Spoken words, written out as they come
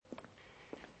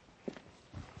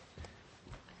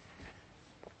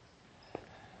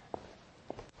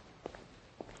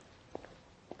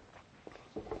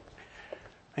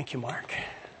Thank you, Mark.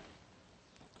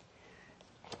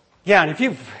 Yeah, and if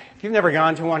you've never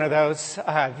gone to one of those,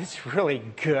 it's really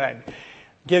good.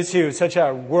 Gives you such a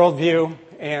worldview,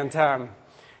 and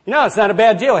it's not a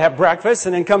bad deal to have breakfast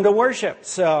and then come to worship.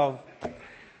 So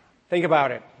think about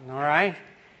it. All right.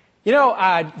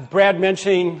 Brad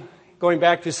mentioning going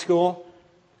back to school.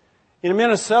 In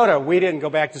Minnesota, we didn't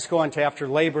go back to school until after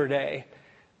Labor Day.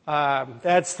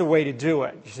 That's the way to do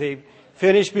it. You see,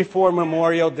 finish before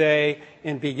Memorial Day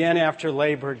and begin after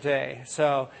Labor Day.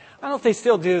 So I don't know if they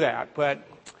still do that, but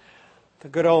the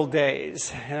good old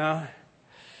days, okay.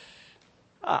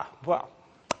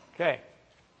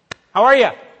 How are you?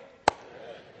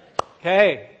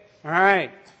 Okay, all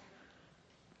right.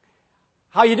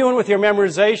 How you doing with your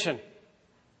memorization?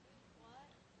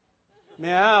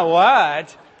 Yeah,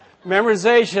 what?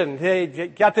 Memorization. Hey,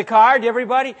 got the card,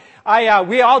 everybody?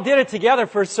 We all did it together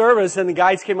for service, and the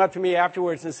guys came up to me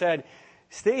afterwards and said,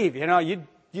 Steve, you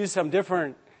use some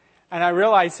different. And I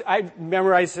realized I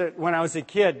memorized it when I was a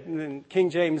kid in King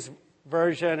James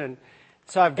Version, and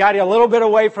so I've got a little bit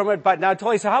away from it, but now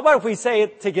totally. So how about if we say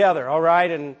it together, all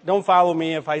right? And don't follow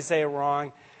me if I say it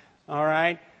wrong, all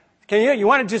right? You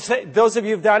want to just say, those of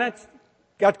you who've done it,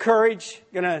 got courage,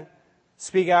 gonna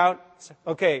speak out?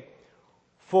 Okay.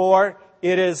 For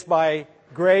it is by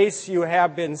grace you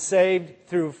have been saved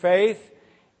through faith,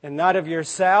 and not of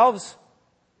yourselves.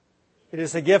 It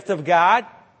is a gift of God.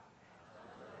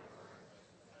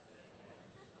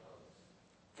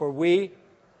 For we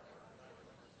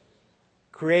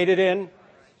created in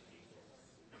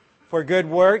for good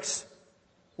works,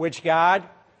 which God.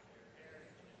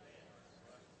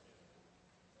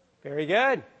 Very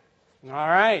good. All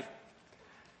right.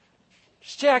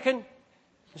 Just checking.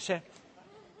 It's going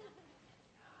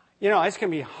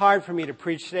to be hard for me to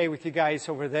preach today with you guys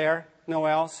over there. No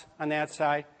else on that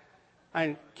side.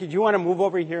 Could you want to move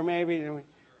over here maybe?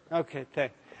 Okay,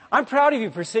 thanks. I'm proud of you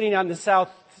for sitting on the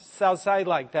south side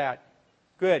like that.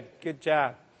 Good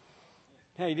job.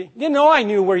 Hey, you didn't know I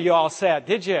knew where you all sat,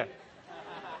 did you?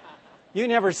 You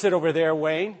never sit over there,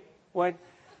 Wayne. What?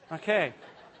 Okay.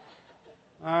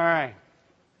 All right.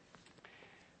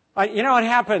 It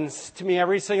happens to me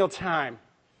every single time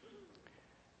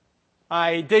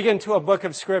I dig into a book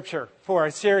of Scripture for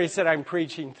a series that I'm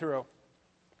preaching through.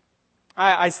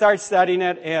 I start studying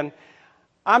it, and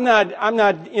I'm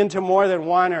not into more than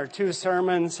one or two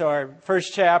sermons or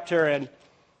first chapter,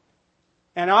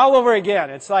 and all over again,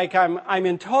 it's like I'm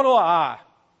in total awe,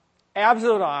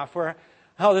 absolute awe for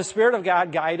how the Spirit of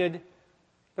God guided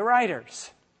the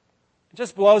writers. It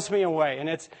just blows me away, and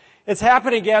it's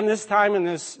happened again this time in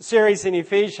this series in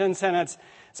Ephesians, and it's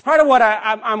part of what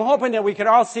I'm hoping that we can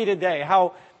all see today,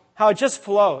 how it just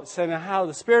flows and how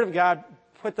the Spirit of God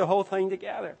put the whole thing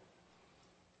together.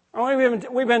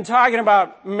 We've been talking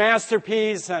about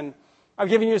masterpiece, and I've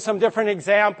given you some different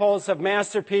examples of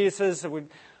masterpieces. We've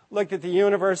looked at the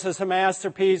universe as a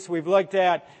masterpiece. We've looked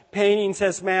at paintings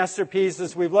as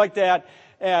masterpieces. We've looked at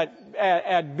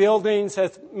buildings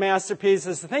as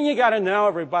masterpieces. The thing you got to know,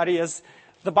 everybody, is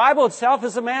the Bible itself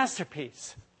is a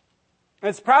masterpiece.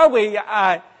 It's probably,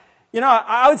 I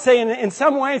would say in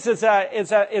some ways it's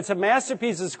a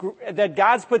masterpiece that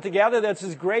God's put together that's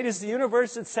as great as the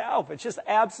universe itself. It's just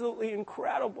absolutely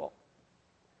incredible.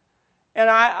 And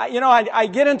I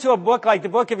get into a book like the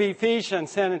book of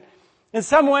Ephesians, and in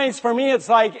some ways for me it's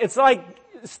like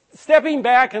stepping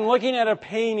back and looking at a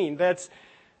painting that's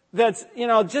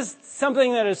just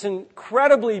something that is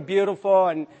incredibly beautiful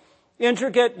and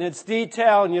intricate in its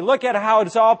detail, and you look at how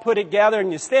it's all put together,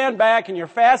 and you stand back and you're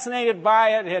fascinated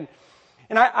by it,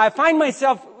 and I find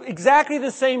myself exactly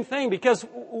the same thing, because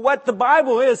what the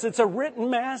Bible is, it's a written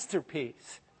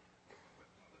masterpiece.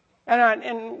 And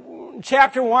in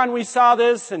chapter 1 we saw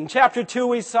this, and chapter 2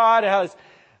 we saw it,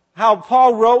 how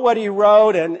Paul wrote what he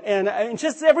wrote, and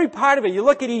just every part of it. You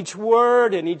look at each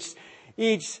word and each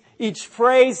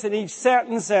phrase and each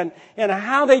sentence, and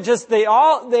how they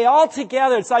all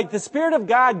together. It's like the Spirit of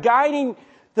God guiding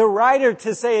the writer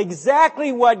to say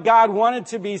exactly what God wanted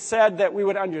to be said, that we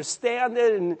would understand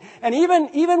it, and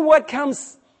even what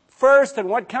comes first and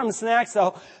what comes next,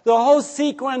 the whole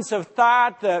sequence of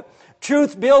thought, the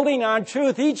truth building on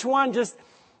truth, each one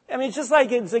it's just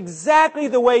like it's exactly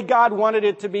the way God wanted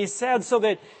it to be said, so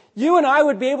that you and I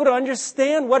would be able to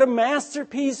understand what a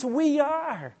masterpiece we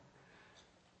are.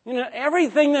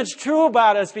 Everything that's true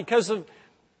about us because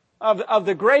of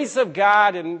the grace of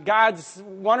God and God's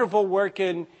wonderful work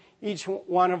in each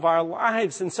one of our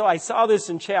lives. And so I saw this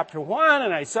in chapter 1,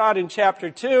 and I saw it in chapter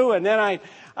 2, and then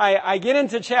I get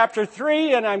into chapter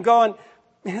 3, and I'm going,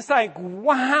 it's like,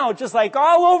 wow, just like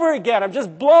all over again. I'm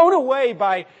just blown away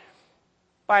by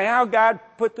by how God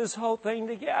put this whole thing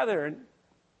together. And,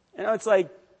 it's like,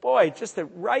 boy, just the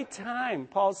right time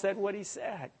Paul said what he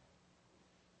said.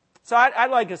 So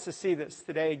I'd like us to see this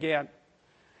today again.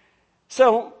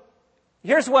 So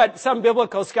here's what some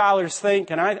biblical scholars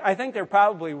think, and I think they're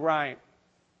probably right.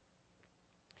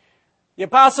 The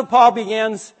Apostle Paul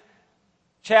begins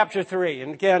chapter 3.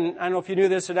 And again, I don't know if you knew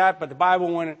this or not, but the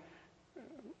Bible, when it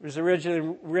was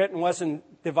originally written, wasn't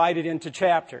divided into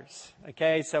chapters.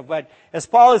 Okay, but as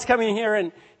Paul is coming here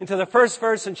into the first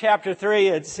verse in chapter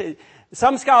 3,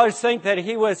 some scholars think that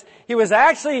he was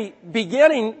actually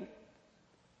beginning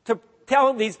to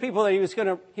tell these people that he was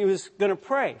going to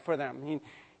pray for them.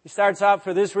 He starts out,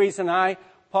 for this reason, I,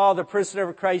 Paul, the prisoner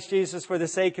of Christ Jesus, for the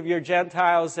sake of your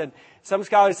Gentiles. And some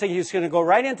scholars think he's going to go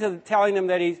right into telling them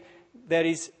that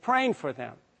he's praying for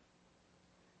them.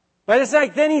 But it's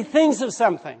like then he thinks of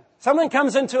something. Something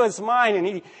comes into his mind and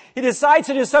he decides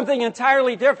to do something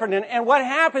entirely different. And what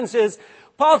happens is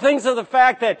Paul thinks of the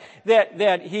fact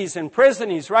that he's in prison,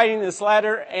 he's writing this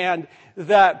letter, and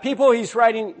the people he's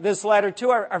writing this letter to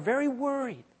are very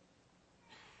worried.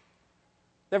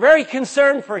 They're very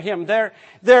concerned for him. They're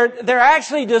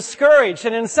actually discouraged.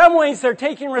 And in some ways they're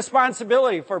taking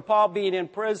responsibility for Paul being in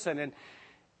prison.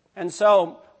 And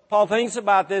so Paul thinks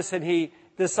about this and he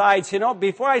decides,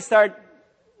 before I start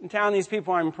telling these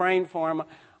people I'm praying for them,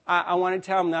 I want to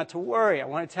tell them not to worry. I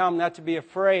want to tell them not to be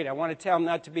afraid. I want to tell them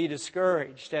not to be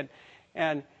discouraged.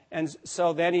 And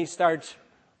so then he starts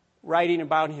writing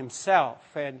about himself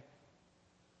and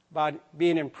about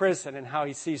being in prison and how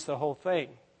he sees the whole thing,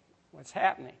 what's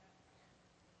happening.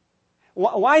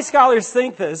 Why scholars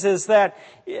think this is that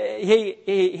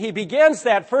he begins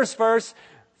that first verse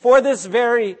for this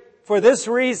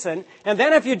reason. And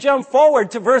then if you jump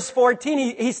forward to verse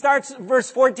 14, he starts verse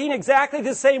 14 exactly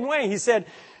the same way. He said,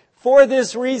 for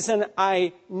this reason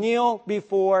I kneel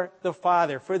before the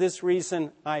Father. For this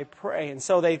reason I pray. And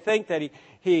so they think that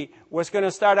he was going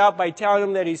to start out by telling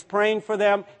them that he's praying for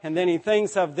them. And then he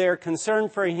thinks of their concern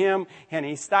for him. And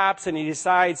he stops and he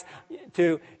decides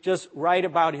to just write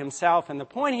about himself. And the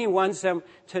point he wants them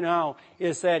to know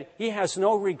is that he has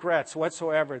no regrets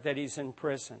whatsoever that he's in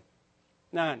prison.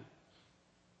 None. In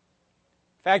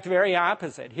fact, very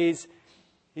opposite. He's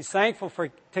thankful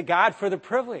to God for the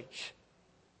privilege.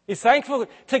 He's thankful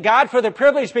to God for the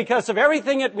privilege because of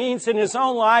everything it means in his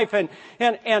own life and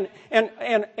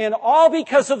all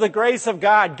because of the grace of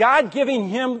God. God giving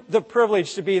him the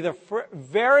privilege to be the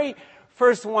very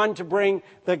first one to bring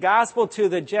the gospel to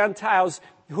the Gentiles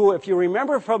who, if you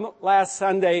remember from last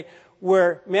Sunday,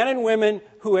 were men and women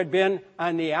who had been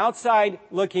on the outside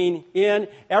looking in.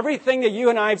 Everything that you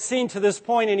and I have seen to this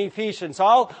point in Ephesians,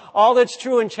 all that's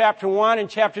true in chapter 1 and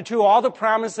chapter 2, all the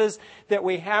promises that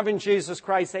we have in Jesus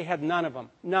Christ, they had none of them.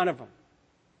 None of them.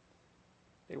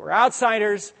 They were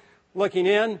outsiders looking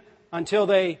in until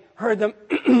they heard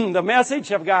the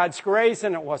message of God's grace,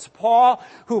 and it was Paul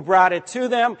who brought it to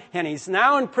them, and he's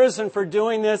now in prison for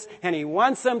doing this, and he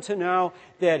wants them to know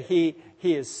that he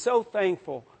is so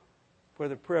thankful for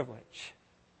the privilege.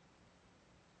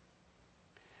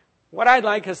 What I'd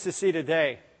like us to see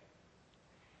today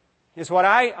is what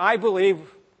I believe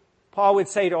Paul would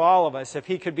say to all of us if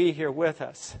he could be here with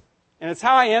us. And it's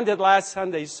how I ended last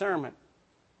Sunday's sermon.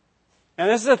 And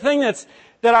this is the thing that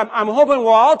I'm hoping we'll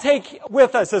all take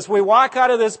with us as we walk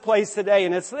out of this place today.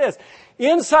 And it's this.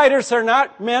 Insiders are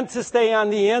not meant to stay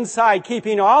on the inside,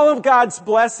 keeping all of God's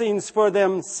blessings for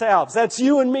themselves. That's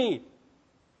you and me.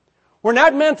 We're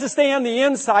not meant to stay on the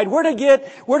inside. We're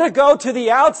to go to the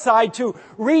outside, to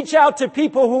reach out to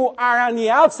people who are on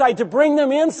the outside, to bring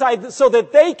them inside so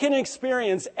that they can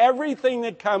experience everything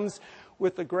that comes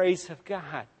with the grace of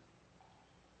God.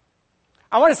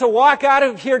 I want us to walk out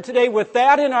of here today with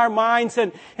that in our minds.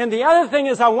 And the other thing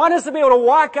is I want us to be able to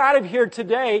walk out of here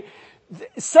today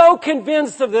so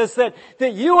convinced of this that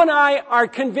you and I are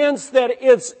convinced that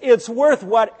it's worth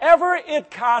whatever it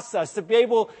costs us to be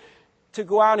able to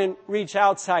go out and reach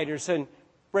outsiders and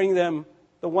bring them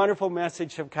the wonderful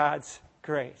message of God's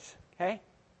grace. Okay?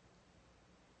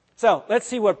 So, let's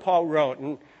see what Paul wrote.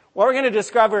 And what we're going to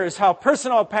discover is how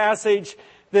personal a passage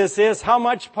this is, how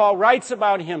much Paul writes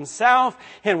about himself,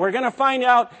 and we're going to find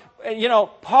out,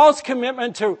 Paul's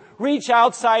commitment to reach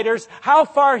outsiders, how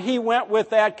far he went with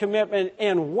that commitment,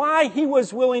 and why he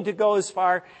was willing to go as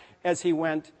far as he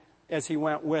went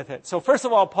with it. So, first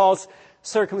of all, Paul's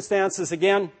circumstances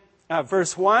again.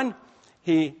 Verse 1,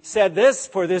 he said this,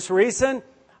 for this reason,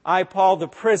 I, Paul, the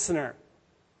prisoner.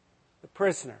 The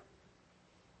prisoner.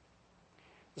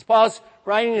 As Paul's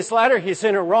writing this letter, he's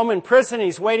in a Roman prison.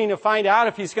 He's waiting to find out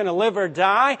if he's going to live or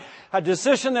die. A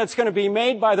decision that's going to be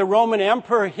made by the Roman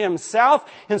emperor himself.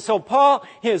 And so Paul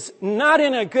is not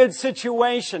in a good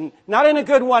situation, not in a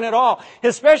good one at all.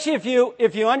 Especially if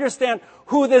you understand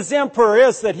who this emperor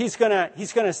is that he's going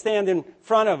to stand in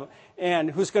front of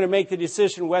and who's going to make the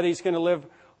decision whether he's going to live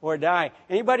or die.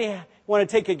 Anybody want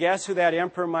to take a guess who that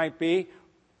emperor might be?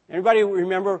 Anybody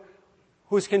remember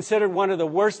who's considered one of the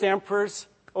worst emperors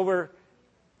over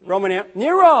Roman Empire?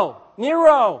 Nero!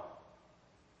 Nero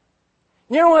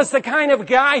was the kind of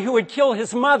guy who would kill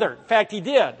his mother. In fact, he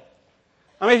did.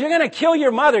 I mean, if you're going to kill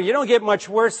your mother, you don't get much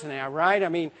worse than that, right? I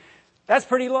mean, that's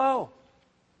pretty low.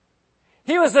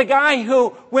 He was the guy who,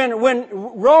 when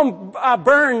Rome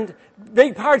burned,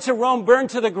 big parts of Rome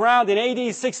burned to the ground in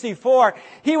AD 64,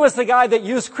 he was the guy that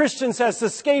used Christians as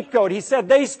the scapegoat. He said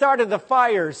they started the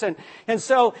fires, and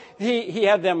so he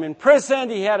had them imprisoned,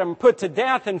 he had them put to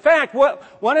death. In fact,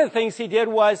 one of the things he did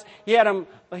was he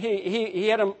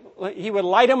would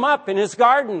light them up in his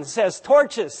gardens as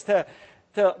torches to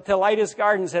light his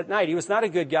gardens at night. He was not a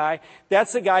good guy.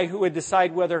 That's the guy who would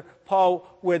decide whether Paul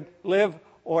would live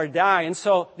or die. And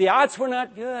so the odds were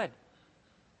not good.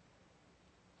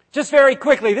 Just very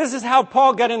quickly, this is how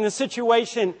Paul got in the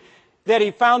situation that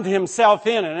he found himself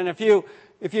in. And if you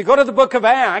go to the book of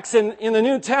Acts in the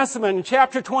New Testament, in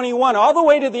chapter 21, all the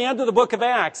way to the end of the book of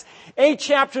Acts, 8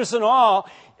 chapters in all,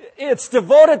 it's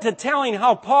devoted to telling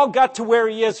how Paul got to where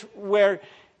he is,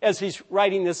 as he's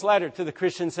writing this letter to the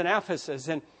Christians in Ephesus.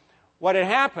 And what had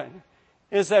happened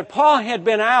is that Paul had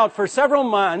been out for several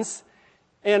months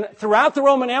and throughout the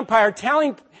Roman Empire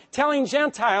telling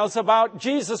Gentiles about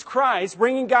Jesus Christ,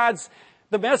 bringing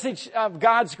the message of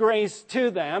God's grace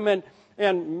to them.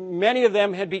 And many of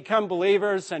them had become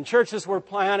believers and churches were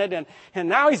planted. And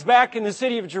now he's back in the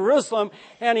city of Jerusalem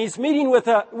and he's meeting with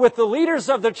the leaders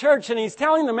of the church and he's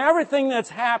telling them everything that's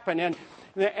happened.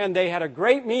 And they had a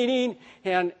great meeting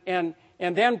and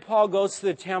then Paul goes to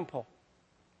the temple.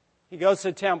 He goes to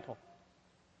the temple.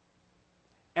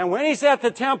 And when he's at the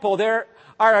temple, there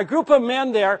are a group of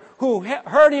men there who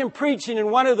heard him preaching in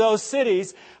one of those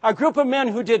cities, a group of men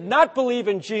who did not believe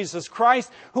in Jesus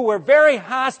Christ, who were very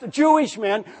hostile, Jewish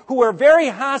men who were very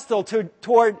hostile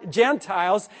toward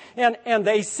Gentiles, and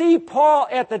they see Paul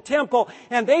at the temple,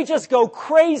 and they just go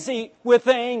crazy with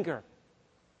anger.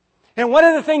 And one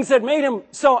of the things that made him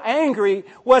so angry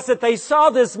was that they saw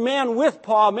this man with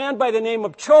Paul, a man by the name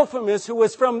of Trophimus, who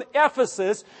was from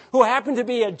Ephesus, who happened to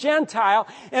be a Gentile,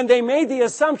 and they made the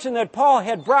assumption that Paul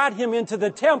had brought him into the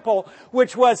temple,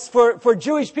 which was for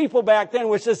Jewish people back then,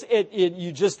 which is,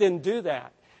 you just didn't do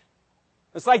that.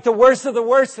 It's like the worst of the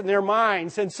worst in their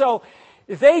minds. And so,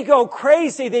 they go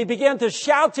crazy. They begin to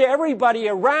shout to everybody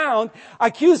around,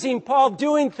 accusing Paul of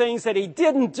doing things that he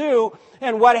didn't do.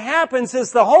 And what happens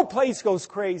is the whole place goes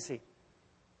crazy.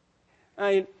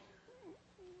 We've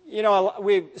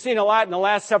seen a lot in the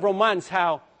last several months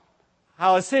how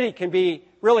a city can be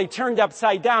really turned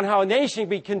upside down, how a nation can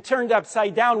be turned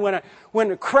upside down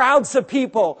when crowds of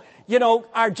people,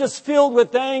 are just filled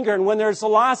with anger and when there's a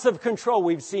loss of control.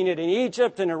 We've seen it in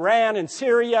Egypt and Iran and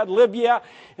Syria, Libya.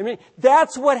 I mean,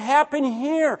 that's what happened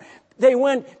here.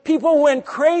 People went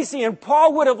crazy and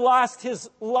Paul would have lost his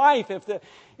life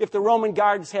if the Roman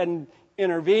guards hadn't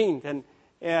intervened.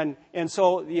 And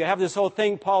so you have this whole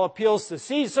thing, Paul appeals to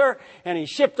Caesar, and he's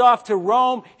shipped off to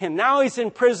Rome, and now he's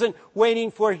in prison waiting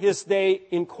for his day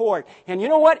in court. And you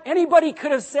know what? Anybody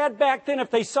could have said back then if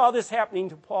they saw this happening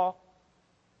to Paul.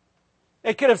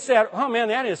 They could have said, oh man,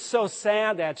 that is so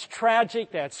sad, that's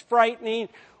tragic, that's frightening.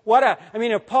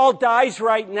 If Paul dies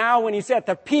right now when he's at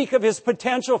the peak of his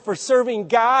potential for serving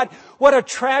God, what a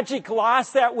tragic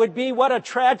loss that would be. What a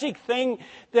tragic thing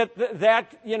that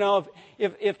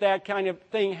if that kind of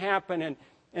thing happened.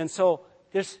 And so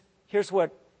here's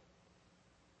what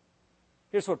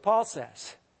Paul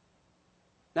says.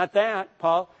 Not that.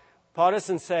 Paul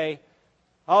doesn't say,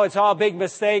 oh, it's all a big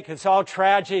mistake. It's all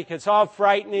tragic. It's all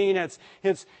frightening.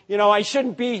 I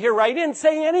shouldn't be here. Right? He didn't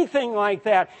say anything like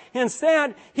that.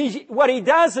 Instead, what he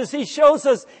does is he shows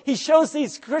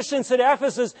these Christians at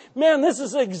Ephesus, man, this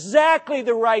is exactly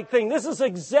the right thing. He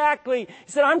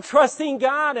said, I'm trusting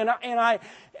God and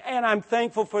I'm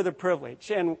thankful for the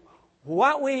privilege. And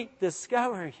what we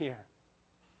discover here,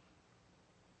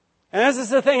 and this is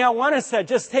the thing I want to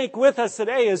just take with us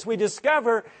today, is we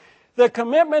discover the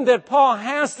commitment that Paul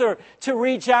has to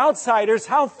reach outsiders,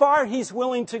 how far he's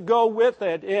willing to go with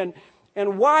it,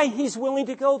 and why he's willing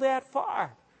to go that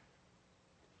far.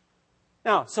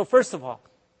 Now, so first of all,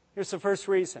 here's the first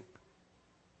reason.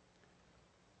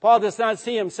 Paul does not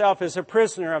see himself as a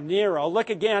prisoner of Nero. Look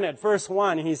again at verse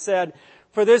 1. He said,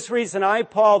 For this reason, I,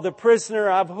 Paul, the prisoner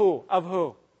of who? Of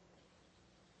who?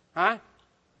 Huh?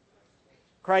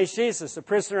 Christ Jesus, the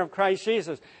prisoner of Christ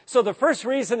Jesus. So the first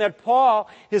reason that Paul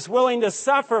is willing to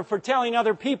suffer for telling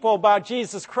other people about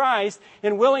Jesus Christ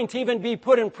and willing to even be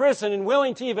put in prison and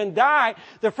willing to even die,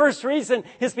 the first reason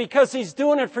is because he's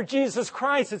doing it for Jesus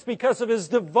Christ. It's because of his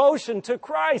devotion to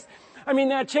Christ. I mean,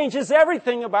 that changes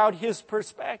everything about his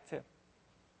perspective.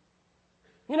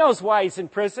 He knows why he's in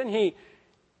prison.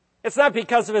 It's not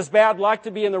because of his bad luck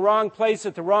to be in the wrong place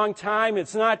at the wrong time.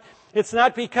 It's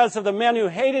not because of the men who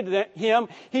hated him.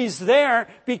 He's there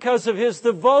because of his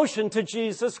devotion to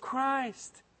Jesus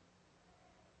Christ.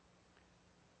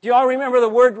 Do you all remember the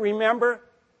word remember?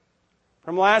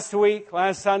 From last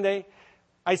Sunday?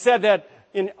 I said that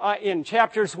in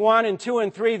chapters 1 and 2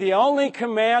 and 3, the only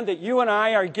command that you and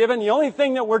I are given, the only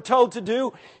thing that we're told to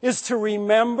do is to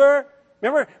remember.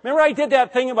 Remember I did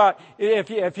that thing about if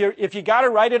you got to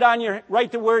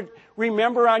write the word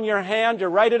remember on your hand or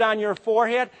write it on your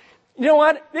forehead. You know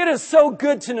what? It is so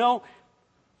good to know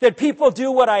that people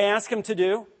do what I ask them to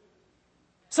do.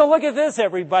 So look at this,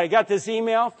 everybody. Got this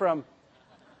email from,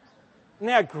 isn't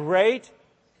that great?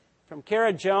 From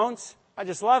Kara Jones. I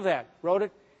just love that. Wrote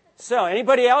it. So,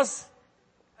 anybody else?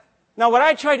 Now, what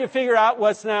I tried to figure out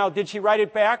was did she write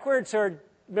it backwards or...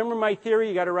 Remember my theory?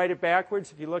 You got to write it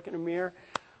backwards if you look in a mirror.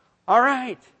 All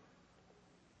right.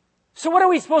 So what are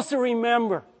we supposed to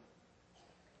remember?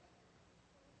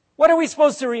 What are we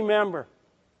supposed to remember?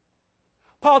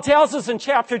 Paul tells us in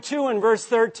chapter 2 and verse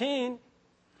 13,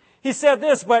 he said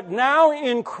this, but now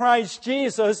in Christ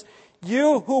Jesus,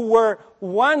 you who were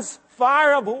once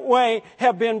far away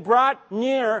have been brought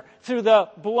near through the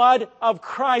blood of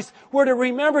Christ. We're to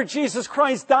remember Jesus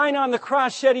Christ dying on the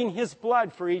cross, shedding his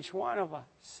blood for each one of us.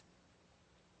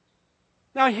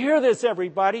 Now hear this,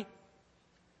 everybody.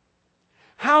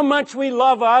 How much we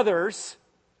love others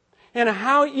and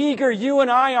how eager you and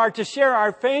I are to share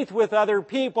our faith with other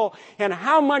people and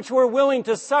how much we're willing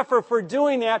to suffer for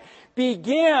doing that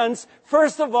begins,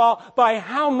 first of all, by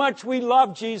how much we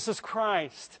love Jesus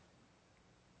Christ.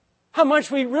 How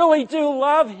much we really do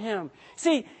love him.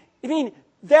 See, I mean,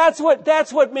 that's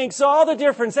what makes all the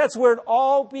difference. That's where it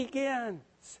all begins.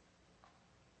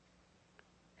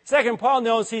 Second, Paul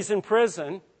knows he's in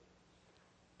prison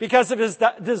because of his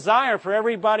desire for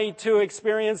everybody to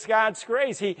experience God's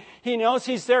grace. He knows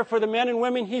he's there for the men and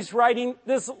women he's writing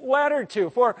this letter to,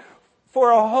 for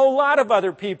a whole lot of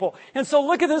other people. And so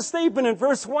look at this statement in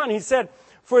verse 1. He said,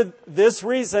 for this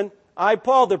reason, I,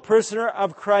 Paul, the prisoner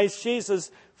of Christ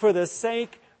Jesus, for the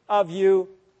sake of you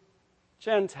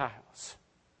Gentiles.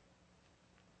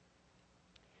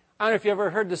 I don't know if you ever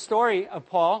heard the story of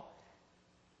Paul,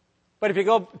 but if you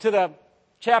go to the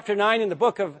chapter 9 in the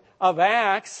book of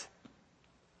Acts,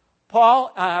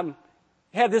 Paul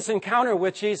had this encounter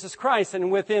with Jesus Christ,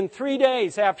 and within 3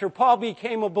 days after Paul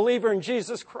became a believer in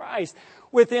Jesus Christ,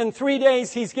 within 3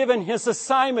 days he's given his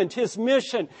assignment, his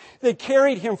mission that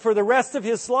carried him for the rest of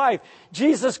his life.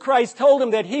 Jesus Christ told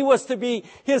him that he was to be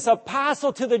his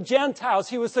apostle to the Gentiles.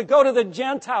 He was to go to the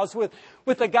Gentiles with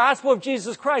the gospel of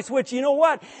Jesus Christ, which, you know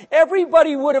what?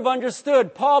 Everybody would have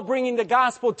understood Paul bringing the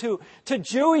gospel to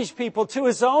Jewish people, to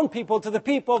his own people, to the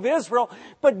people of Israel,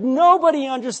 but nobody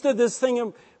understood this thing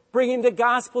of bringing the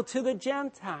gospel to the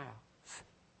Gentiles.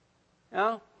 You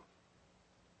know?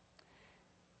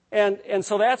 And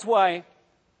so that's why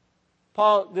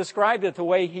Paul described it the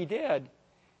way he did.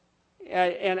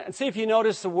 And see if you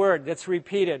notice the word that's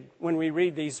repeated when we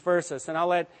read these verses.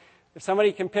 And if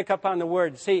somebody can pick up on the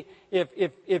word. See,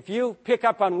 if you pick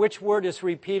up on which word is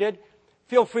repeated,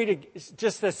 feel free to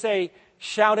just to say,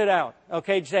 shout it out.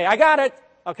 Okay, say, I got it.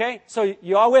 Okay, so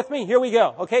you all with me? Here we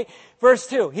go. Okay, verse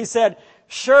 2, he said,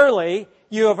 surely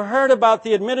you have heard about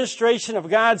the administration of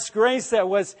God's grace that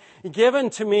was given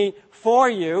to me for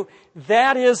you.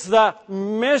 That is the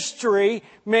mystery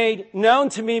made known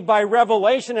to me by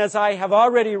revelation, as I have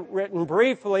already written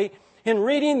briefly. In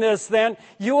reading this, then,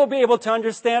 you will be able to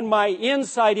understand my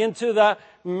insight into the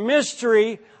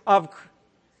mystery of...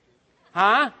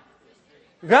 God,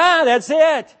 that's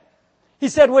it. He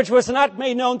said, which was not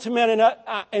made known to men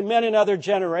in other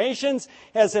generations,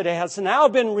 as it has now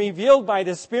been revealed by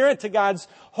the Spirit to God's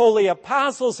holy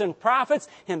apostles and prophets.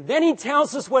 And then he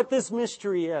tells us what this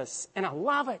mystery is. And I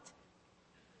love it.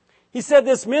 He said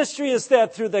this mystery is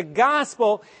that through the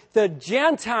gospel, the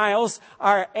Gentiles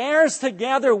are heirs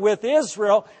together with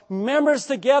Israel, members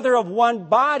together of one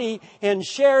body, and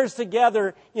shares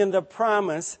together in the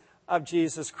promise of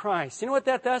Jesus Christ. You know what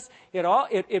that does?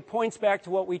 It points back to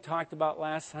what we talked about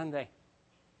last Sunday.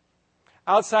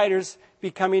 Outsiders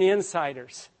becoming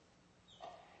insiders.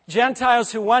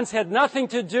 Gentiles who once had nothing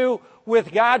to do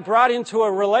with God, brought into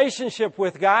a relationship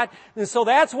with God. And so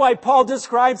that's why Paul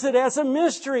describes it as a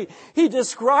mystery. He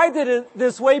described it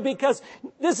this way because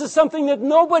this is something that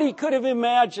nobody could have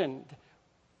imagined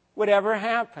would ever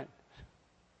happen.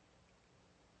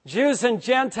 Jews and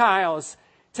Gentiles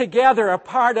together, a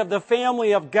part of the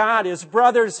family of God as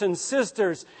brothers and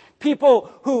sisters,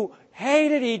 people who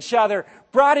hated each other,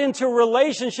 brought into a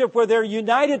relationship where they're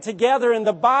united together in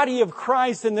the body of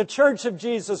Christ, in the church of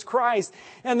Jesus Christ,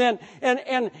 and then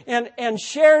and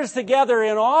shares together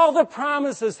in all the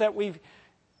promises that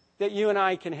you and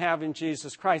I can have in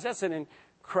Jesus Christ. That's an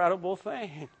incredible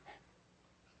thing.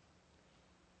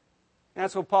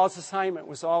 That's what Paul's assignment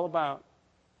was all about.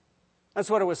 That's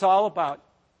what it was all about.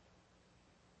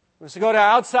 It was to go to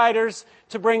outsiders,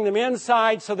 to bring them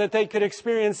inside so that they could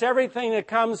experience everything that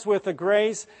comes with the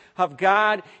grace of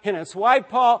God. And it's why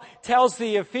Paul tells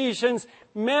the Ephesians,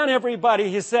 men, everybody,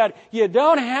 he said, you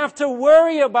don't have to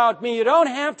worry about me. You don't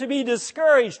have to be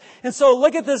discouraged. And so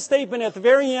look at this statement at the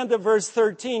very end of verse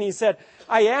 13. He said,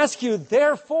 I ask you,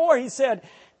 therefore, he said,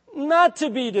 not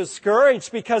to be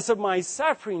discouraged because of my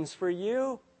sufferings for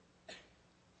you.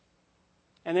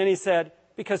 And then he said,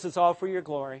 because it's all for your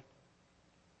glory.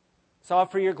 It's all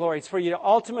for your glory. It's for you to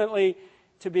ultimately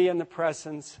to be in the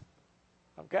presence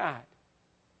of God.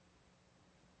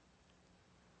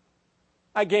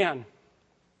 Again.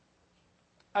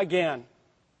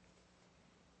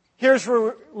 Here's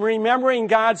where remembering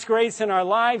God's grace in our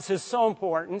lives is so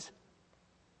important.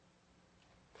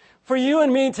 For you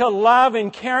and me to love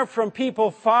and care for people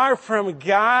far from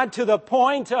God to the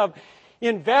point of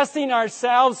investing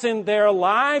ourselves in their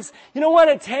lives. You know what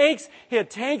it takes? It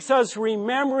takes us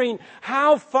remembering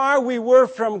how far we were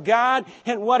from God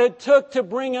and what it took to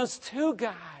bring us to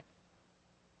God.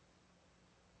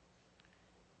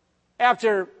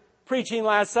 After preaching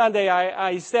last Sunday,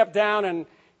 I stepped down and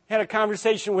had a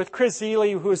conversation with Chris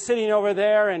Ely, who was sitting over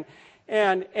there,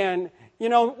 and you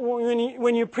know,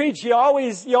 when you preach, you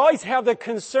always have the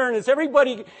concern, is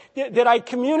everybody, did I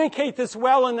communicate this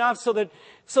well enough so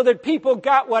that people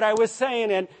got what I was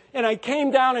saying? And I came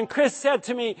down and Chris said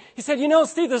to me, he said, you know,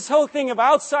 Steve, this whole thing of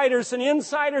outsiders and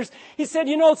insiders, he said,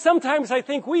 you know, sometimes I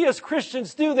think we as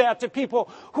Christians do that to people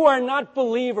who are not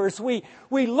believers. We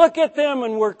look at them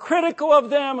and we're critical of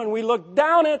them and we look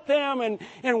down at them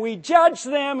and we judge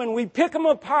them and we pick them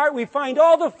apart. We find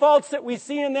all the faults that we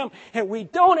see in them and we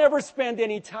don't ever spend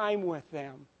any time with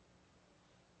them.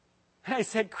 And I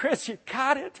said, Chris, you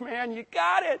got it, man. You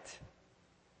got it.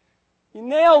 You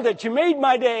nailed it. You made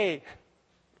my day.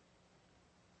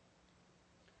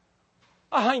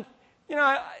 It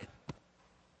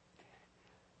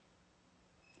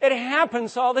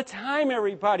happens all the time,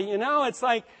 everybody. You know, it's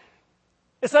like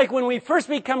when we first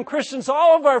become Christians,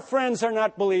 all of our friends are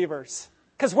not believers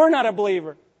because we're not a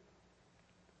believer.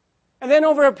 And then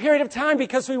over a period of time,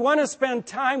 because we want to spend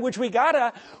time, which we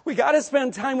gotta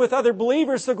spend time with other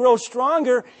believers to grow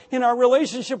stronger in our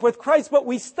relationship with Christ, but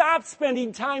we stop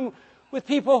spending time with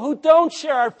people who don't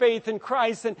share our faith in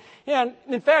Christ. And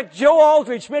in fact, Joe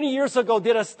Aldrich many years ago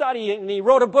did a study and he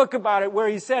wrote a book about it where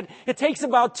he said it takes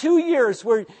about 2 years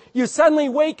where you suddenly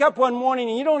wake up one morning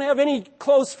and you don't have any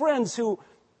close friends who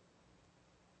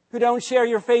don't share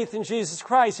your faith in Jesus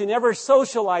Christ. You never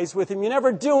socialize with them. You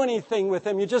never do anything with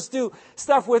them. You just do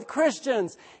stuff with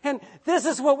Christians. And this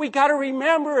is what we got to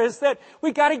remember, is that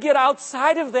we got to get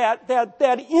outside of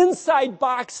that inside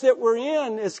box that we're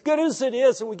in, as good as it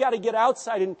is, and we got to get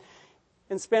outside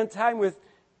and spend time with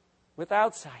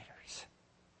outsiders.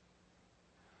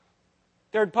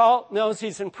 Third, Paul knows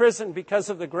he's in prison because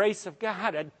of the grace of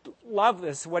God. I love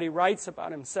this, what he writes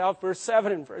about himself. Verse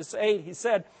 7 and verse 8, he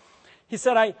said,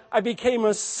 I became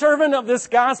a servant of this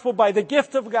gospel by the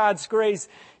gift of God's grace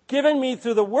given me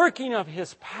through the working of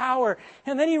His power.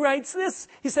 And then he writes this.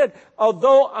 He said,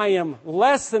 although I am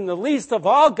less than the least of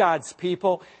all God's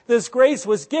people, this grace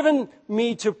was given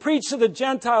me to preach to the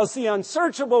Gentiles the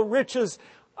unsearchable riches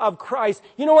of Christ.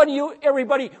 You know what,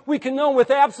 everybody, we can know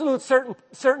with absolute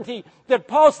certainty that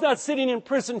Paul's not sitting in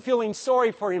prison feeling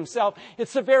sorry for himself.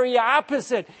 It's the very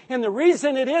opposite. And the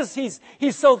reason it is he's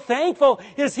so thankful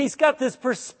is he's got this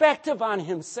perspective on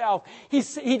himself.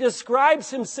 He describes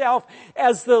himself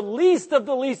as the least of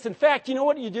the least. In fact, you know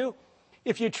what you do?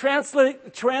 If you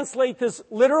translate this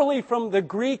literally from the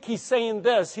Greek, he's saying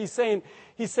this. He's saying,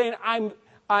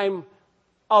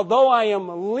 although I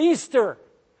am leaster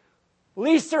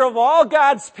of all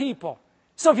God's people.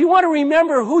 So if you want to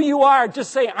remember who you are,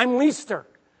 just say, I'm leaster.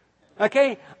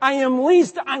 Okay? I am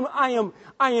least. I am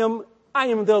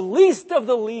the least of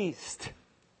the least.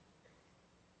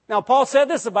 Now, Paul said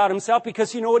this about himself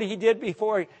because you know what he did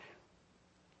before he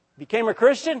became a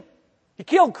Christian? He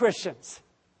killed Christians.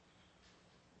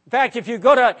 In fact, if you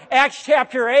go to Acts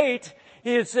chapter 8,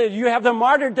 you have the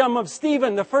martyrdom of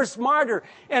Stephen, the first martyr.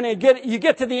 And you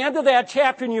get to the end of that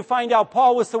chapter and you find out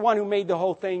Paul was the one who made the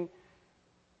whole thing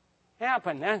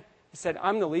happen. He said,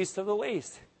 I'm the least of the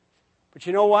least. But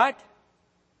you know what?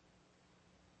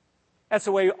 That's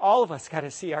the way all of us got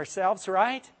to see ourselves,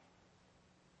 right?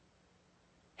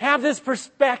 Have this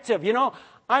perspective.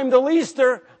 I'm the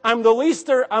leaster, I'm the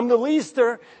leaster, I'm the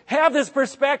leaster. Have this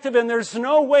perspective, and there's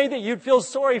no way that you'd feel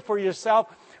sorry for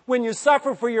yourself when you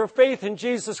suffer for your faith in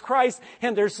Jesus Christ,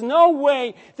 and there's no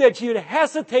way that you'd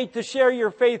hesitate to share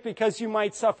your faith because you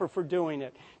might suffer for doing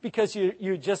it. Because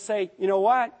you just say, you know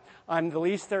what? I'm the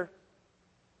leaster.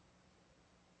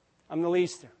 I'm the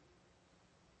leaster.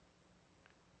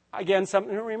 Again,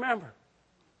 something to remember.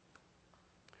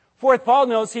 Fourth, Paul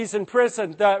knows he's in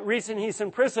prison. The reason he's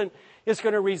in prison is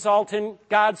going to result in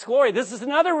God's glory. This is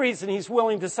another reason he's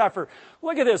willing to suffer.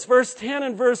 Look at this, verse 10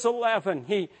 and verse 11.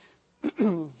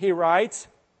 He writes,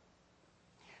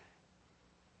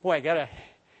 boy, I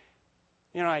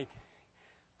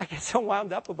get so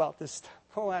wound up about this stuff.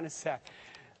 Hold on a sec.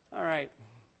 All right.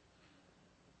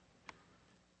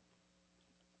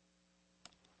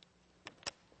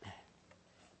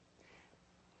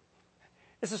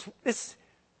 This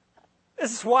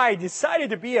is why I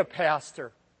decided to be a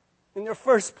pastor in the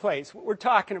first place, what we're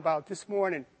talking about this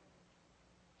morning.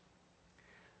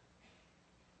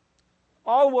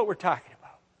 All of what we're talking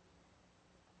about.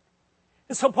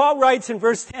 And so Paul writes in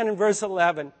verse 10 and verse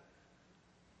 11,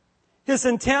 his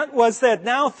intent was that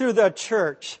now through the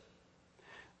church,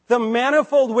 the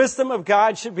manifold wisdom of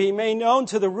God should be made known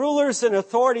to the rulers and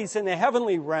authorities in the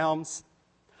heavenly realms,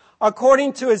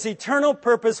 according to his eternal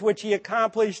purpose which he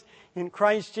accomplished in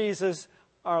Christ Jesus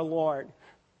our Lord.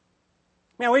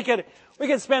 Man, we could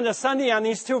spend a Sunday on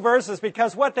these two verses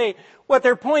because what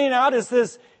they're pointing out is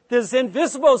this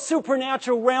invisible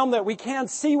supernatural realm that we can't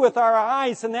see with our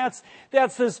eyes, and that's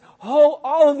this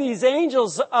all of these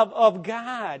angels of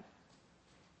God.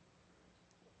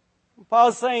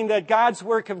 Paul's saying that God's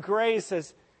work of grace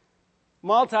is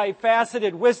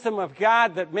multifaceted wisdom of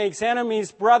God that makes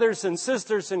enemies brothers and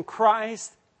sisters in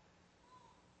Christ.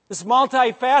 This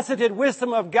multifaceted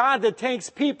wisdom of God that takes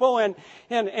people and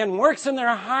works in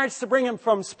their hearts to bring them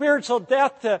from spiritual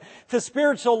death to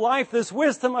spiritual life. This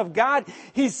wisdom of God,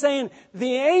 he's saying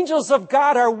the angels of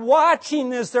God are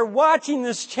watching this. They're watching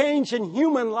this change in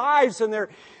human lives, and they're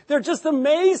just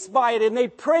amazed by it, and they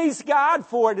praise God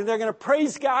for it, and they're going to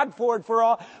praise God for it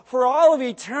for all of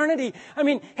eternity. I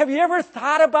mean, have you ever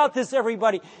thought about this,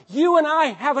 everybody? You and I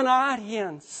have an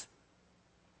audience.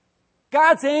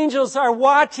 God's angels are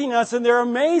watching us, and they're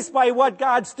amazed by what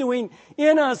God's doing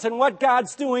in us and what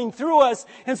God's doing through us.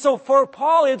 And so for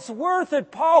Paul, it's worth it.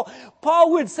 Paul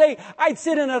would say, I'd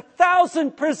sit in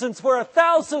 1,000 prisons for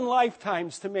 1,000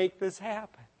 lifetimes to make this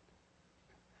happen.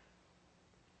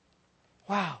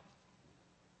 Wow.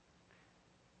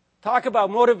 Talk about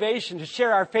motivation to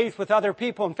share our faith with other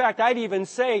people. In fact, I'd even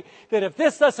say that if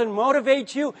this doesn't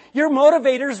motivate you, your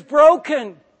motivator's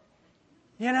broken.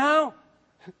 You know?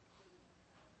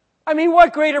 I mean,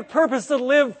 what greater purpose to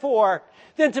live for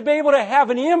than to be able to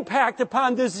have an impact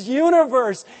upon this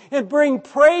universe and bring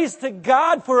praise to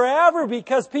God forever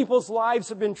because people's lives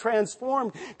have been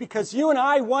transformed because you and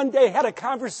I one day had a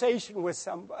conversation with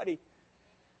somebody.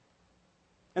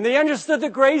 And they understood the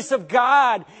grace of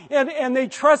God, and they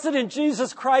trusted in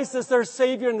Jesus Christ as their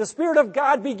Savior, and the Spirit of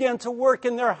God began to work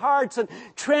in their hearts and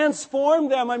transform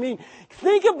them. I mean,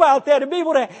 think about that, and be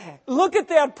able to look at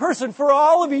that person for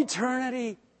all of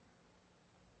eternity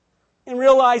and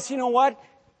realize, you know what?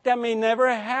 That may never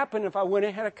happen if I went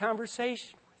and had a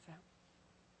conversation with them.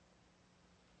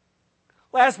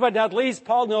 Last but not least,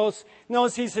 Paul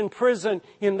knows he's in prison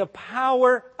in the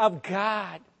power of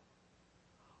God.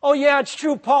 Oh yeah, it's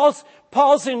true. Paul's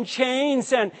in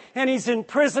chains and he's in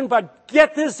prison, but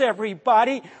get this,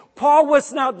 everybody. Paul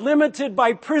was not limited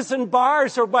by prison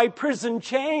bars or by prison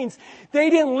chains.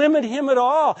 They didn't limit him at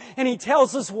all. And he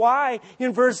tells us why.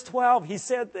 In verse 12, he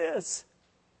said this.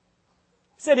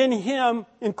 He said, in Him,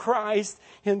 in Christ,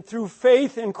 and through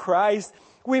faith in Christ,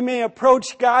 we may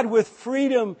approach God with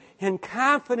freedom and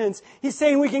confidence. He's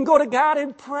saying we can go to God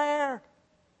in prayer.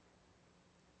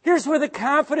 Here's where the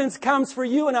confidence comes for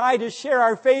you and I to share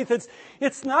our faith.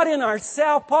 It's not in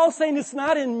ourselves. Paul's saying it's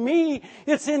not in me.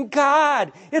 It's in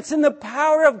God. It's in the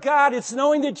power of God. It's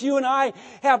knowing that you and I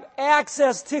have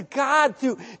access to God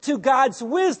to God's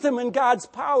wisdom and God's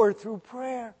power through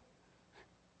prayer.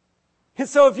 And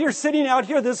so if you're sitting out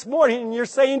here this morning and you're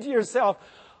saying to yourself,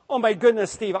 Oh my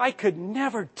goodness, Steve, I could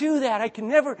never do that. I could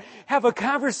never have a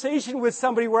conversation with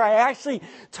somebody where I actually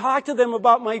talk to them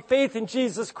about my faith in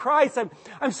Jesus Christ.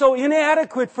 I'm so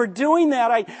inadequate for doing that.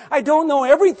 I don't know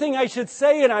everything I should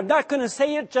say, and I'm not going to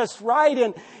say it just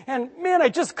right. And man, I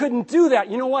just couldn't do that.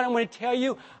 You know what I'm going to tell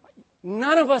you?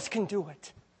 None of us can do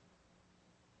it.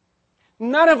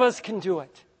 None of us can do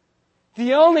it.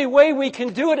 The only way we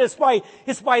can do it is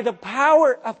by the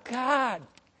power of God.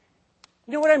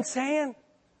 You know what I'm saying?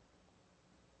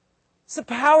 It's the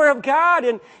power of God.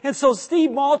 And so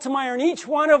Steve Maltemeyer and each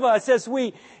one of us, as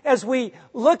we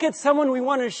look at someone we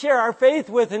want to share our faith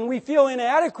with and we feel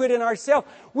inadequate in ourselves,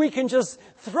 we can just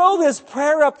throw this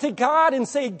prayer up to God and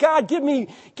say, God, give me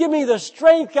the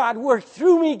strength. God, work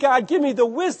through me. God, give me the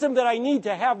wisdom that I need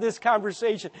to have this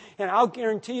conversation. And I'll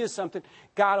guarantee you something.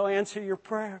 God will answer your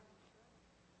prayer.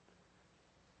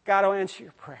 God will answer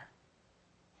your prayer.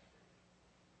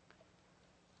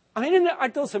 I mean,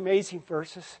 aren't those amazing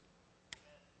verses?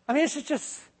 I mean, it's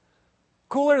just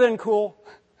cooler than cool.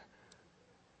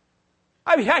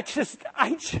 I mean,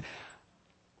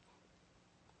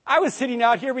 I was sitting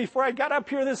out here before I got up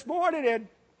here this morning, and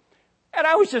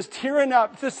I was just tearing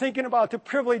up, just thinking about the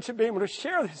privilege of being able to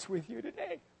share this with you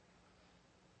today.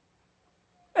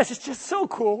 This is just so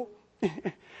cool.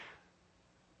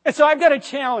 And so I've got a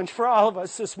challenge for all of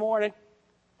us this morning.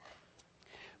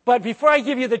 But before I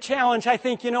give you the challenge, I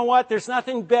think, you know what? There's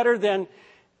nothing better than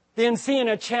seeing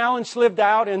a challenge lived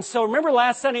out. And so remember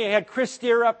last Sunday I had Chris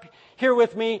Steer up here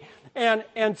with me. And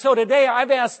so today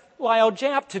I've asked Lyle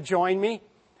Japp to join me.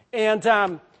 And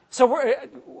so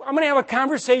I'm going to have a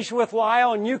conversation with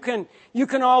Lyle, and you can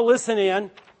all listen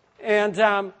in. And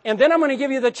then I'm going to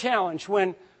give you the challenge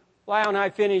when Lyle and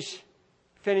I finish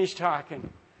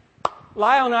talking.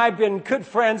 Lyle and I have been good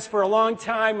friends for a long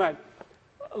time.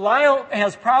 Lyle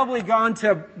has probably gone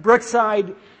to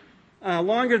Brookside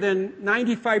longer than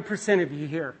 95% of you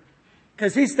here.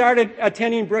 Because he started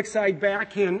attending Brookside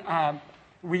back in,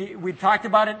 we talked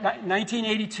about it,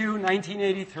 1982,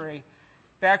 1983.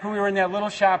 Back when we were in that little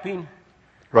shopping.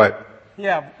 Right.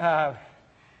 Yeah,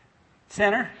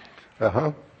 center.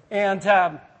 Uh-huh. And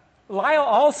Lyle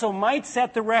also might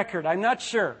set the record. I'm not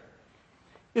sure.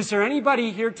 Is there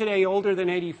anybody here today older than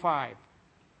 85?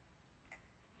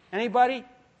 Anybody?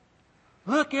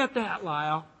 Look at that,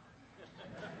 Lyle.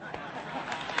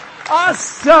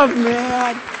 Awesome,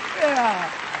 man.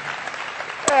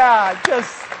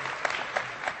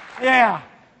 Yeah.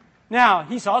 Now,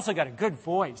 he's also got a good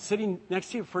voice. Sitting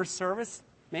next to you first service,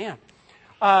 man.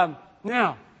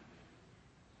 Now,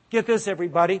 get this,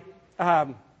 everybody.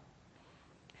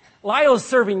 Lyle's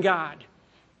serving God.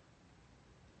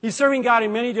 He's serving God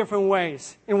in many different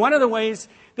ways. And one of the ways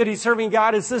that he's serving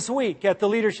God is this week at the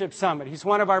Leadership Summit. He's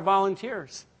one of our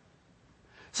volunteers.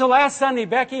 So last Sunday,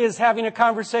 Becky is having a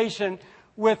conversation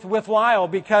with Lyle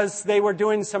because they were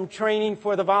doing some training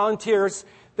for the volunteers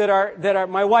that are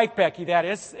my wife, Becky, that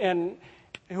is, and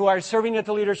who are serving at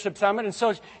the Leadership Summit. And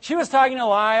so she was talking to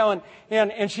Lyle,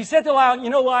 and she said to Lyle,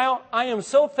 you know, Lyle, I am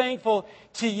so thankful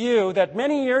to you that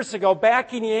many years ago,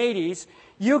 back in the 80s,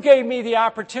 you gave me the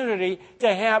opportunity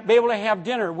to be able to have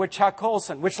dinner with Chuck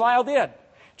Colson, which Lyle did.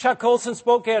 Chuck Colson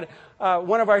spoke at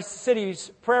one of our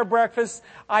city's prayer breakfasts.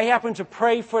 I happened to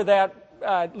pray for that,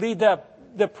 lead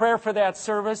the prayer for that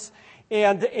service.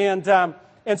 And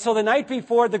so the night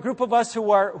before, the group of us who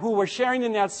were sharing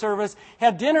in that service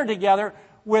had dinner together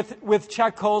with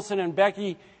Chuck Colson, and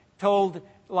Becky told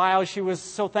Lyle she was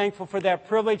so thankful for that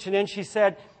privilege. And then she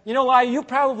said, you know, Lyle, you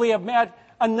probably have met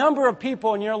a number of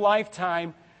people in your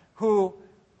lifetime who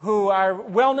are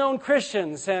well-known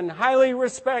Christians and highly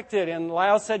respected. And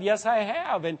Lyle said, yes, I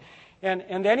have. And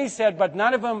then he said, but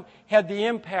none of them had the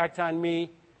impact on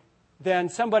me than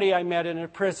somebody I met in a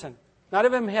prison. None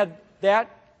of them had that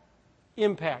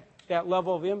impact, that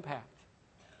level of impact.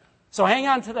 So hang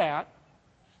on to that.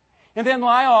 And then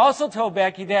Lyle also told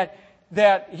Becky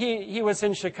that he was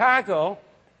in Chicago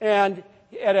and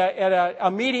at a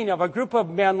meeting of a group of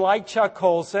men like Chuck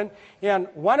Colson, and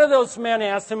one of those men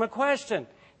asked him a question.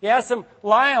 He asked him,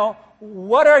 Lyle,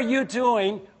 what are you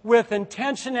doing with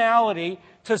intentionality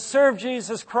to serve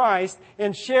Jesus Christ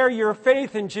and share your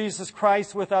faith in Jesus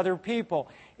Christ with other people?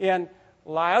 And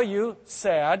Lyle, you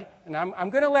said, and I'm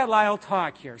going to let Lyle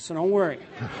talk here, so don't worry.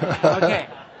 Okay,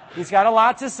 he's got a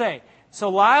lot to say. So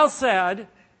Lyle said,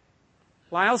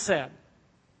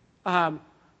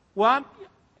 well,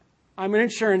 I'm an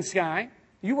insurance guy.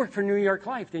 You worked for New York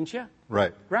Life, didn't you?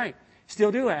 Right. Right.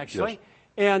 Still do, actually.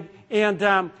 Yes.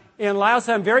 And Lyle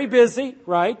said, I'm very busy,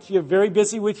 right? You're very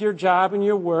busy with your job and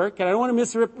your work, and I don't want to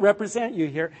misrepresent you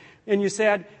here. And you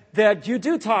said that you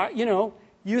do talk, you know,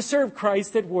 you serve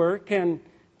Christ at work, and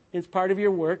It's part of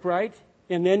your work, right?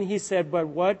 And then he said, but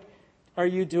what are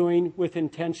you doing with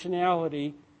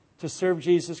intentionality to serve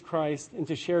Jesus Christ and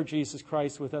to share Jesus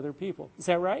Christ with other people? Is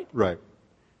that right? Right.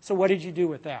 So what did you do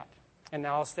with that? And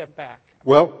now I'll step back.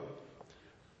 Well,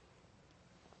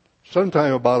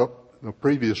 sometime about the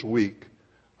previous week,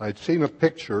 I'd seen a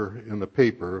picture in the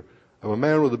paper of a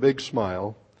man with a big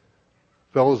smile.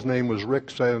 The fellow's name was Rick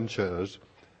Sanchez,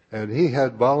 and he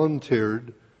had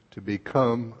volunteered to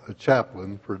become a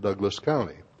chaplain for Douglas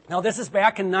County. Now, this is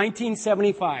back in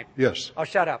 1975. Yes. Oh,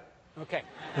 shut up. Okay.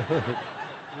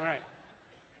 All right.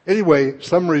 Anyway,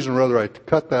 some reason or other, I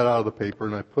cut that out of the paper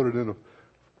and I put it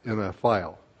in a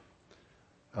file.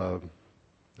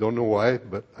 Don't know why,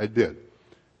 but I did.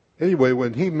 Anyway,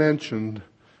 when he mentioned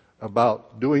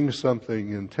about doing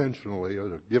something intentionally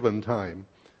at a given time,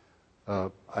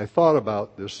 I thought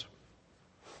about this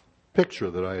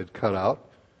picture that I had cut out,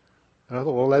 and I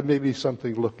thought, well, that may be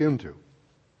something to look into.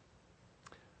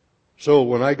 So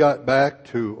when I got back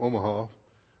to Omaha,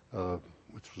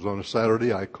 which was on a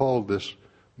Saturday, I called this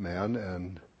man,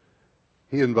 and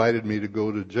he invited me to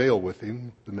go to jail with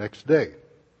him the next day.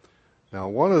 Now,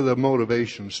 one of the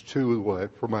motivations, too,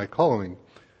 for my calling,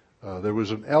 there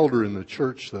was an elder in the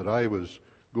church that I was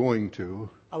going to.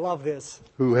 I love this.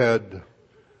 Who had,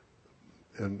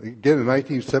 and again in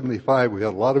 1975, we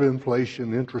had a lot of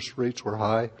inflation, interest rates were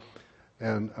high,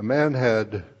 and a man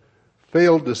had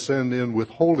failed to send in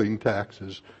withholding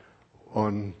taxes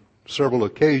on several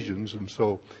occasions, and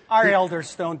so... Our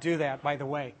elders don't do that, by the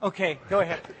way. Okay, go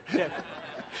ahead.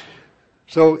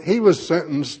 So he was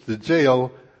sentenced to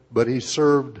jail, but he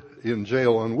served in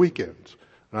jail on weekends.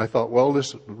 And I thought, well,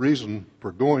 this reason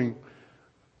for going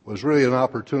was really an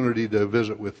opportunity to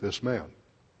visit with this man.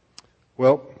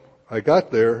 Well, I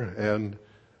got there, and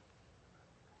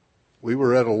we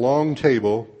were at a long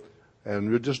table, and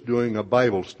we were just doing a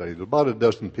Bible study. There's about a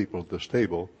dozen people at this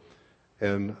table.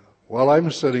 And while I'm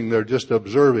sitting there just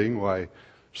observing, why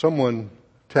someone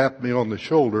tapped me on the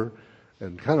shoulder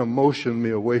and kind of motioned me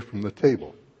away from the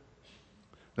table.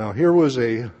 Now, here was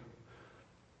a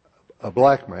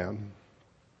black man.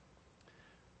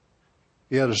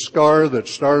 He had a scar that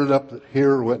started up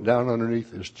here, went down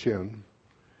underneath his chin.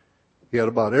 He had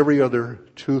about every other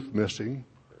tooth missing.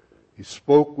 He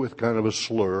spoke with kind of a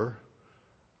slur.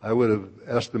 I would have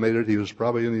estimated he was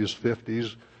probably in his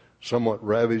 50s, somewhat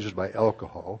ravaged by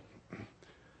alcohol.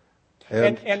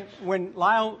 And when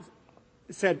Lyle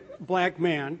said black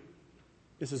man,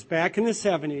 this is back in the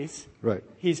 70s. Right.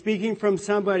 He's speaking from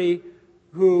somebody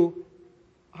who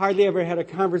hardly ever had a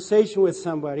conversation with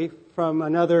somebody from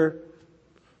another,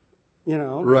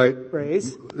 right.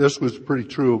 race. This was pretty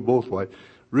true of both. I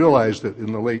realized that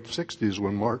in the late 60s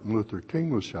when Martin Luther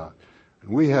King was shot, and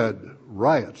we had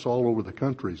riots all over the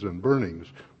countries and burnings.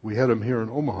 We had them here in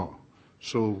Omaha.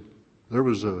 So there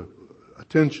was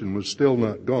attention was still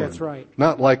not gone. That's right.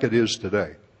 Not like it is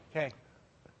today. Okay.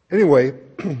 Anyway,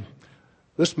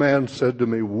 this man said to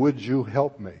me, would you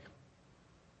help me?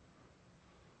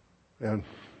 And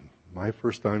my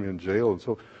first time in jail, and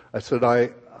so I said,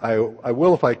 I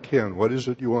will if I can. What is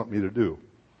it you want me to do?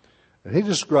 And he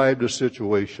described a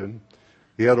situation.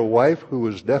 He had a wife who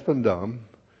was deaf and dumb.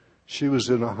 She was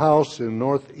in a house in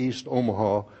northeast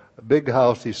Omaha, a big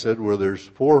house, he said, where there's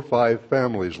 4 or 5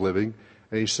 families living,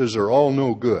 and he says they're all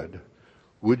no good.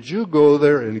 Would you go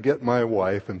there and get my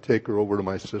wife and take her over to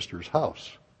my sister's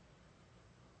house?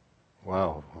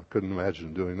 Wow, I couldn't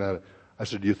imagine doing that. I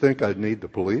said, do you think I'd need the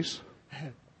police?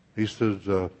 He says,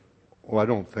 well, I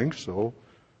don't think so.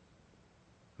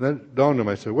 Then it dawned on him,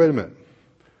 I said, wait a minute.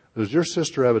 Does your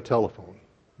sister have a telephone?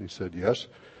 He said, yes.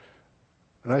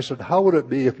 And I said, how would it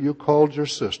be if you called your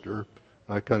sister?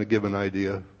 I kind of give an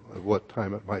idea of what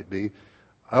time it might be.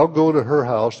 I'll go to her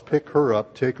house, pick her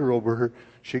up, take her over here.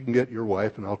 She can get your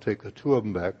wife, and I'll take the 2 of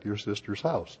them back to your sister's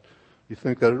house. You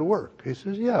think that would work? He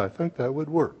says, yeah, I think that would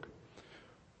work.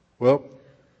 Well,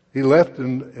 he left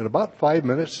in about 5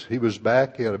 minutes. He was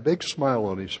back. He had a big smile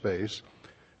on his face.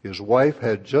 His wife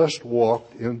had just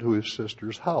walked into his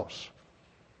sister's house.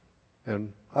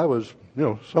 And I was,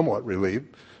 somewhat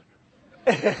relieved.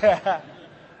 I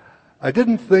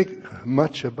didn't think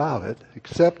much about it,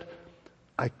 except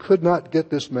I could not get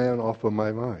this man off of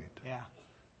my mind. Yeah.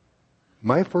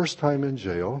 My first time in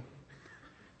jail,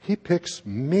 he picks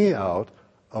me out,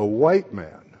 a white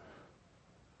man,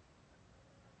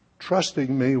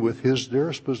 trusting me with his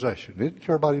dearest possession. He didn't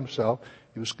care about himself.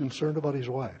 He was concerned about his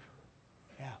wife.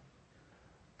 Yeah.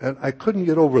 And I couldn't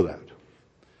get over that.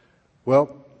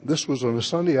 Well, this was on a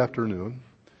Sunday afternoon,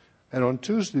 and on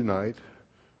Tuesday night,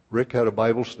 Rick had a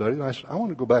Bible study, and I said, I want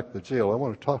to go back to the jail. I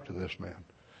want to talk to this man.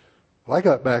 Well, I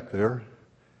got back there,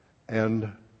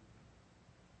 and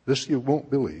this you won't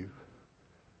believe,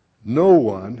 no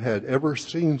one had ever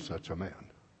seen such a man.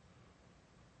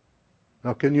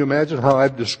 Now, can you imagine how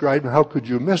I've described him? How could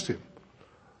you miss him?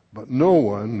 But no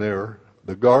one there,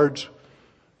 the guards,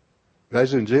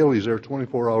 guys in jail, he's there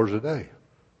 24 hours a day.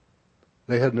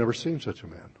 They had never seen such a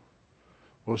man.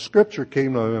 Well, Scripture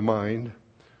came to my mind,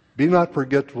 be not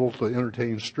forgetful to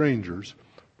entertain strangers,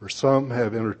 for some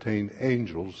have entertained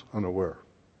angels unaware.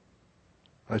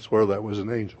 I swear that was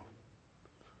an angel.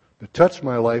 It touched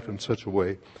my life in such a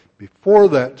way. Before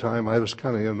that time, I was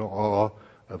kind of in awe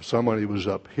of somebody who was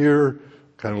up here,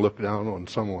 kind of looked down on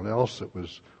someone else that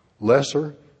was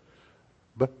lesser.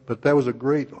 But that was a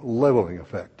great leveling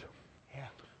effect. Yeah.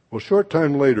 Well, a short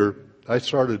time later, I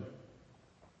started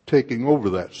taking over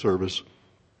that service.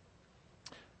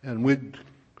 And when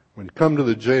you come to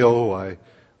the jail,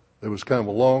 there was kind of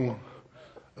a long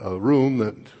room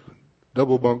that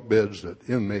double bunk beds that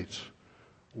inmates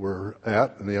were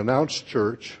at, and they announced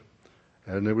church,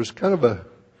 and there was kind of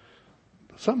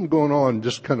something going on,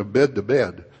 just kind of bed to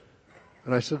bed.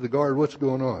 And I said to the guard, "What's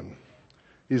going on?"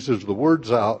 He says, "The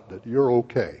word's out that you're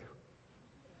okay."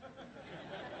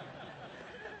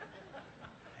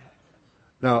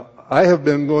 Now, I have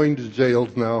been going to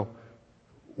jails now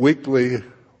weekly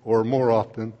or more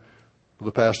often for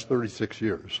the past 36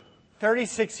 years.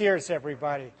 36 years,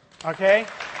 everybody. Okay?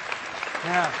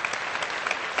 Yeah.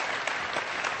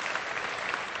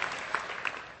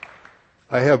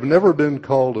 I have never been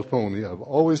called a phony. I've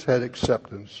always had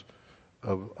acceptance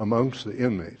amongst the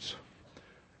inmates.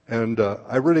 And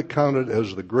I really count it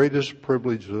as the greatest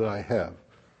privilege that I have.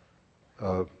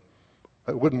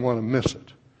 I wouldn't want to miss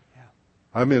it. Yeah.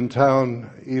 I'm in town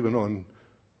even on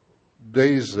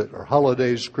days that are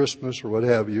holidays, Christmas or what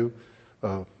have you.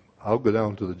 I'll go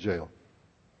down to the jail.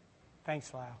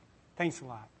 Thanks, Lau. Thanks a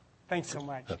lot. Thanks so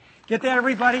much. Get that,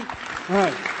 everybody? All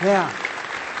right. Yeah.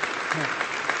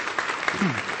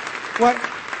 What?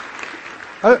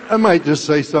 I might just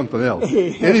say something else.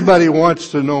 Anybody wants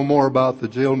to know more about the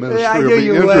jail ministry or be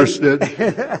interested,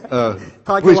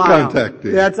 please contact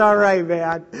me. That's all right,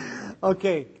 man.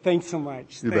 Okay, thanks so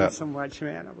much. You thanks bet. so much,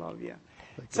 man. I love you.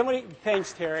 Somebody,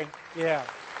 thanks, Terry. Yeah.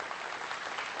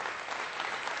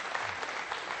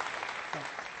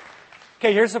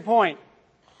 Okay, here's the point.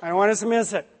 I don't want us to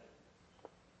miss it.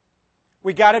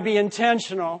 We got to be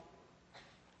intentional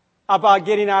about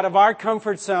getting out of our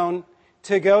comfort zone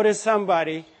to go to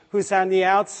somebody who's on the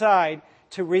outside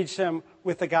to reach them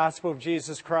with the gospel of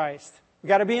Jesus Christ. We've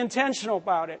got to be intentional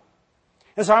about it.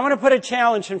 And so I'm going to put a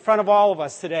challenge in front of all of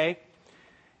us today.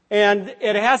 And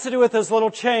it has to do with this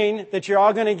little chain that you're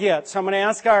all going to get. So I'm going to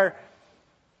ask our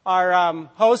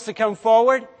host to come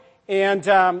forward. And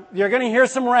you're going to hear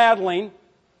some rattling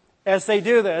as they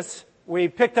do this. We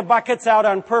picked the buckets out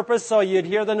on purpose so you'd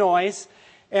hear the noise.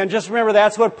 And just remember,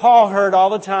 that's what Paul heard all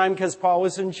the time because Paul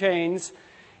was in chains.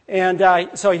 And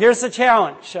so here's the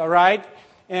challenge, all right?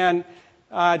 And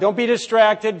don't be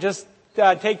distracted. Just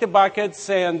take the buckets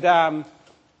and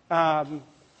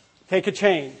take a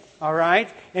chain, all right?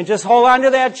 And just hold on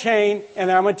to that chain, and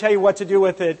then I'm going to tell you what to do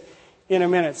with it in a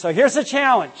minute. So here's the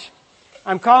challenge.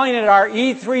 I'm calling it our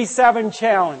E37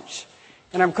 challenge.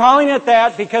 And I'm calling it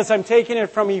that because I'm taking it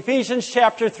from Ephesians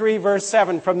chapter 3, verse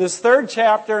 7. From this third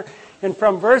chapter and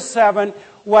from verse 7,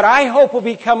 what I hope will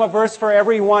become a verse for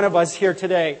every one of us here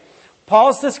today.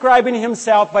 Paul's describing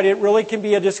himself, but it really can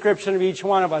be a description of each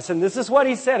one of us. And this is what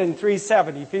he said in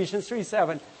 3:7, Ephesians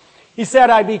 3:7. He said,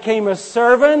 "I became a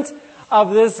servant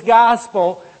of this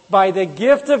gospel by the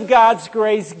gift of God's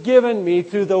grace given me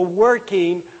through the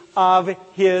working of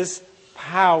His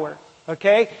power."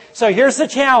 Okay? So here's the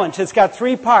challenge. It's got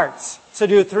 3 parts. So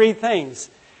do 3 things.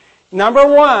 Number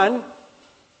 1,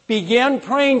 begin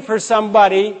praying for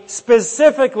somebody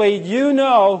specifically you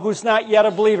know who's not yet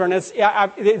a believer. And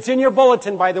it's in your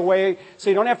bulletin, by the way, so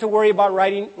you don't have to worry about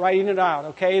writing it out.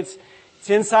 Okay? It's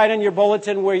inside in your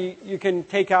bulletin where you can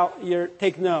take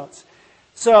notes.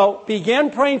 So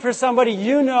begin praying for somebody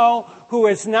you know who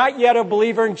is not yet a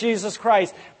believer in Jesus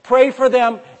Christ. Pray for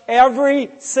them every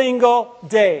single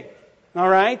day. All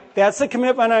right? That's the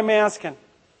commitment I'm asking.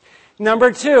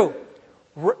 Number 2,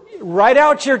 write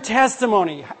out your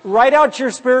testimony. Write out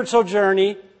your spiritual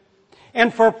journey.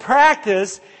 And for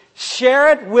practice,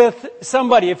 share it with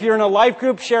somebody. If you're in a life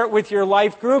group, share it with your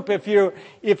life group. If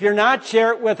you're not,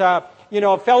 share it with a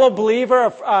fellow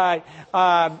believer.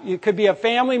 It could be a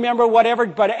family member, whatever.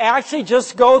 But actually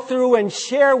just go through and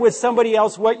share with somebody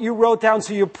else what you wrote down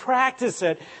so you practice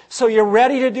it. So you're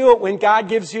ready to do it when God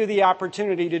gives you the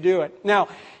opportunity to do it. Now,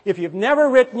 if you've never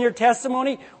written your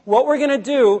testimony, what we're going to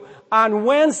do on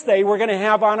Wednesday, we're going to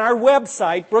have on our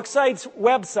website, Brookside's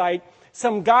website,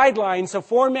 some guidelines, a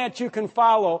format you can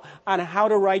follow on how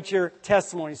to write your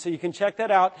testimony. So you can check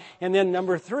that out. And then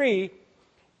number 3,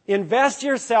 invest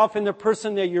yourself in the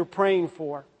person that you're praying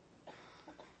for.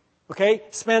 Okay?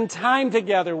 Spend time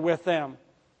together with them.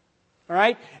 All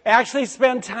right? Actually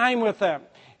spend time with them.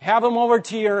 Have them over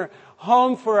to your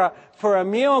home for a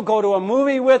meal, go to a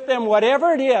movie with them,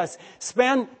 whatever it is.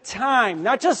 Spend time,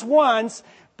 not just once,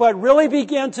 but really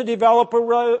begin to develop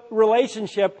a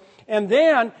relationship. And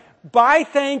then, by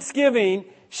Thanksgiving,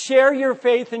 share your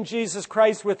faith in Jesus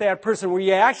Christ with that person, where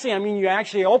you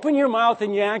actually open your mouth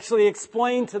and you actually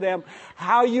explain to them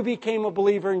how you became a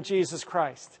believer in Jesus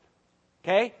Christ.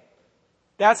 Okay?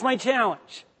 That's my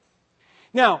challenge.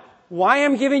 Now, why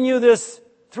I'm giving you this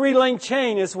 3-link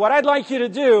chain is what I'd like you to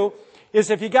do is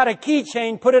if you got a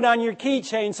keychain, put it on your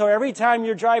keychain so every time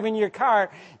you're driving your car,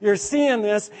 you're seeing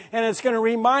this and it's going to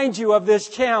remind you of this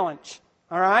challenge.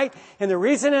 All right? And the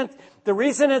reason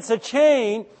it's a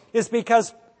chain is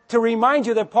because to remind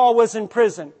you that Paul was in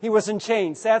prison. He was in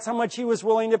chains. That's how much he was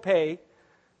willing to pay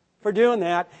for doing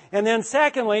that. And then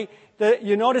secondly,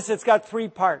 you notice it's got 3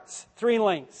 parts, 3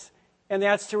 links. And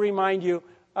that's to remind you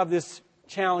of this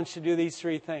challenge to do these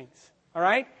 3 things. All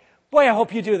right? Boy, I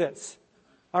hope you do this.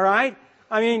 All right?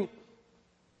 I mean,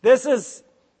 this is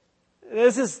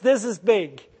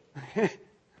big.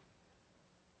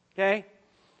 Okay?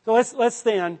 So let's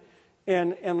stand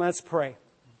and let's pray.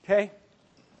 Okay?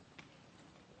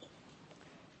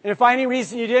 And if by any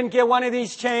reason you didn't get one of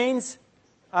these chains,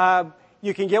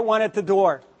 you can get one at the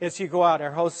door as you go out.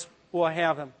 Our hosts will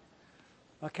have them.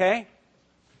 Okay?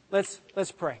 Let's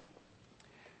pray.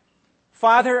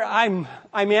 Father, I'm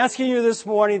asking you this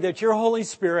morning that your Holy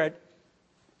Spirit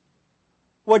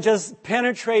would just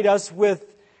penetrate us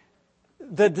with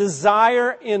the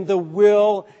desire and the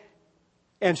will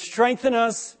and strengthen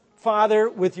us, Father,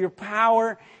 with your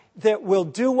power that will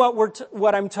do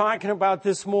what I'm talking about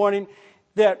this morning,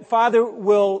 that, Father,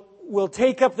 will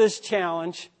take up this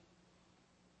challenge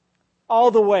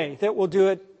all the way, that will do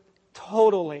it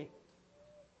totally.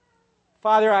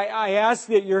 Father, I ask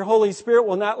that your Holy Spirit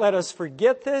will not let us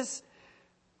forget this.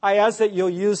 I ask that you'll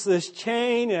use this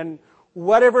chain and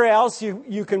whatever else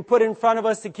you can put in front of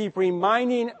us to keep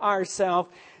reminding ourselves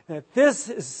that this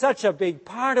is such a big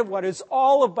part of what it's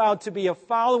all about to be a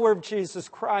follower of Jesus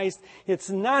Christ. It's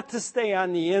not to stay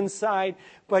on the inside,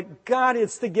 but God,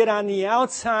 it's to get on the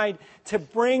outside to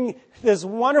bring this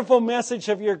wonderful message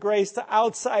of your grace to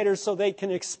outsiders so they can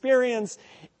experience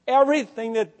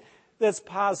everything that's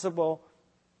possible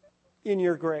in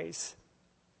your grace.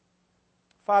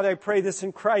 Father, I pray this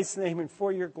in Christ's name and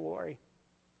for your glory.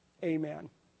 Amen.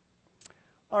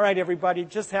 All right, everybody,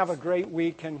 just have a great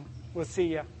week and we'll see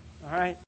you. All right?